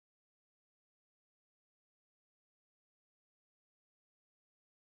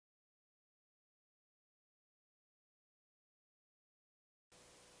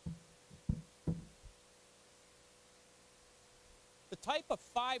type of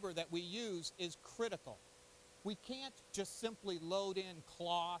fiber that we use is critical. We can't just simply load in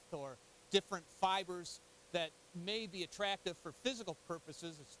cloth or different fibers that may be attractive for physical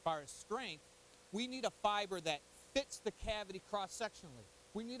purposes as far as strength. We need a fiber that fits the cavity cross-sectionally.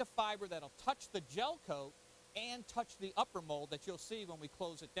 We need a fiber that'll touch the gel coat and touch the upper mold that you'll see when we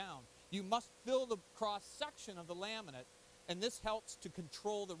close it down. You must fill the cross-section of the laminate, and this helps to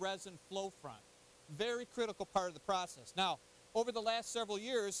control the resin flow front. Very critical part of the process. Now, over the last several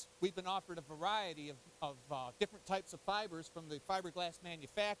years, we've been offered a variety of different types of fibers from the fiberglass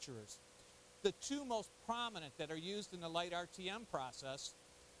manufacturers. The two most prominent that are used in the light RTM process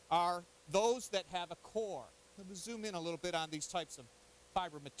are those that have a core. Let me zoom in a little bit on these types of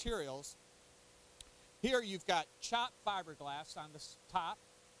fiber materials. Here you've got chopped fiberglass on the top.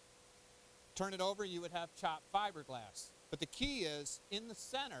 Turn it over, you would have chopped fiberglass. But the key is, in the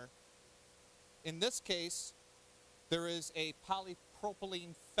center, in this case, there is a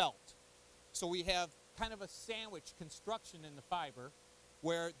polypropylene felt. So we have kind of a sandwich construction in the fiber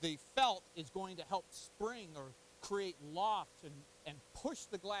where the felt is going to help spring or create loft and push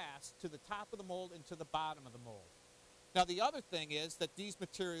the glass to the top of the mold and to the bottom of the mold. Now the other thing is that these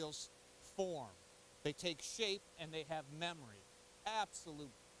materials form. They take shape and they have memory.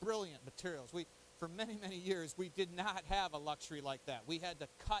 Absolute brilliant materials. For many, many years, we did not have a luxury like that. We had to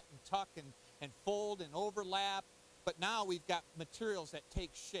cut and tuck and fold and overlap, but now we've got materials that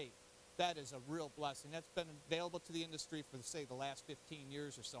take shape. That is a real blessing. That's been available to the industry for, say, the last 15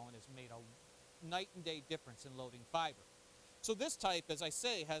 years or so, and has made a night and day difference in loading fiber. So this type, as I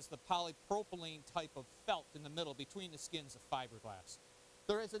say, has the polypropylene type of felt in the middle between the skins of fiberglass.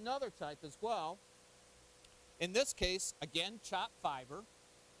 There is another type as well. In this case, again, chopped fiber,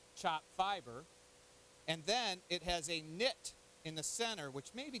 and then it has a knit in the center, which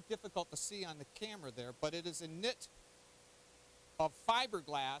may be difficult to see on the camera there, but it is a knit of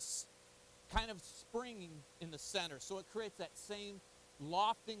fiberglass kind of springing in the center. So it creates that same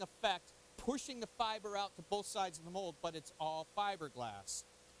lofting effect, pushing the fiber out to both sides of the mold, but it's all fiberglass.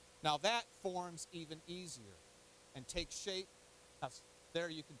 Now that forms even easier and takes shape. There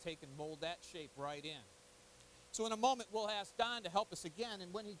you can take and mold that shape right in. So in a moment we'll ask Don to help us again,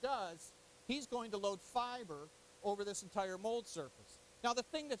 and when he does, he's going to load fiber over this entire mold surface. Now the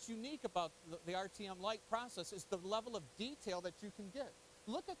thing that's unique about the RTM light process is the level of detail that you can get.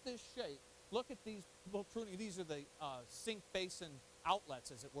 Look at this shape. Look at these protruding. These are the sink basin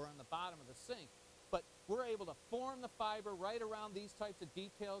outlets, as it were, on the bottom of the sink. But we're able to form the fiber right around these types of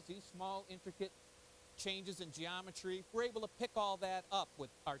details, these small, intricate changes in geometry. We're able to pick all that up with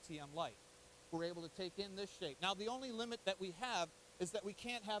RTM light. We're able to take in this shape. Now the only limit that we have is that we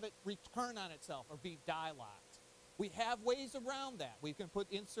can't have it return on itself or be die-locked. We have ways around that. We can put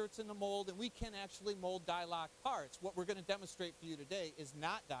inserts in the mold, and we can actually mold die-locked parts. What we're going to demonstrate for you today is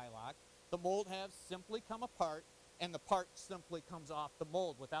not die-locked. The mold has simply come apart, and the part simply comes off the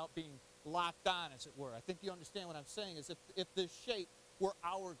mold without being locked on, as it were. I think you understand what I'm saying, is if this shape were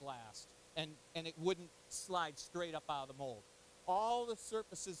hourglassed and it wouldn't slide straight up out of the mold. All the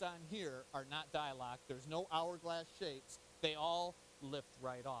surfaces on here are not die-locked. There's no hourglass shapes. They all lift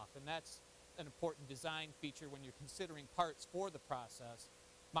right off, and that's an important design feature when you're considering parts for the process.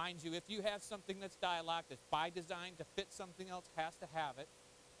 Mind you, if you have something that's die-locked, that's by design to fit something else, has to have it,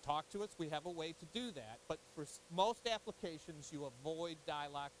 talk to us. We have a way to do that, but for most applications, you avoid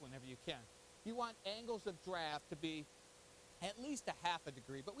die-lock whenever you can. You want angles of draft to be at least a half a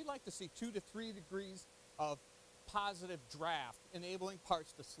degree, but we like to see 2 to 3 degrees of positive draft, enabling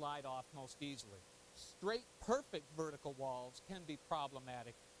parts to slide off most easily. Straight, perfect vertical walls can be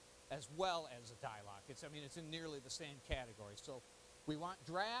problematic as well as a die lock. It's in nearly the same category. So we want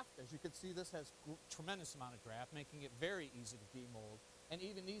draft. As you can see, this has tremendous amount of draft, making it very easy to demold. And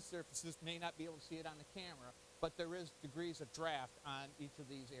even these surfaces may not be able to see it on the camera, but there is degrees of draft on each of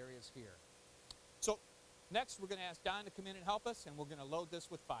these areas here. So next, we're going to ask Don to come in and help us, and we're going to load this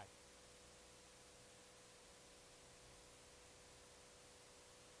with fiber.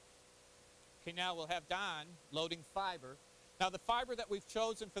 Okay, now we'll have Don loading fiber. Now the fiber that we've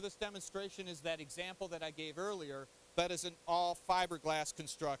chosen for this demonstration is that example that I gave earlier. That is an all fiberglass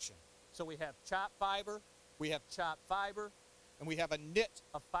construction. So we have chopped fiber, we have chopped fiber, and we have a knit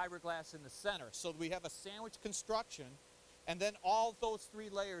of fiberglass in the center. So we have a sandwich construction, and then all those 3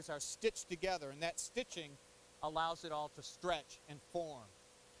 layers are stitched together, and that stitching allows it all to stretch and form.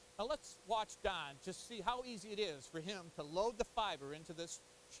 Now let's watch Don just see how easy it is for him to load the fiber into this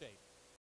shape.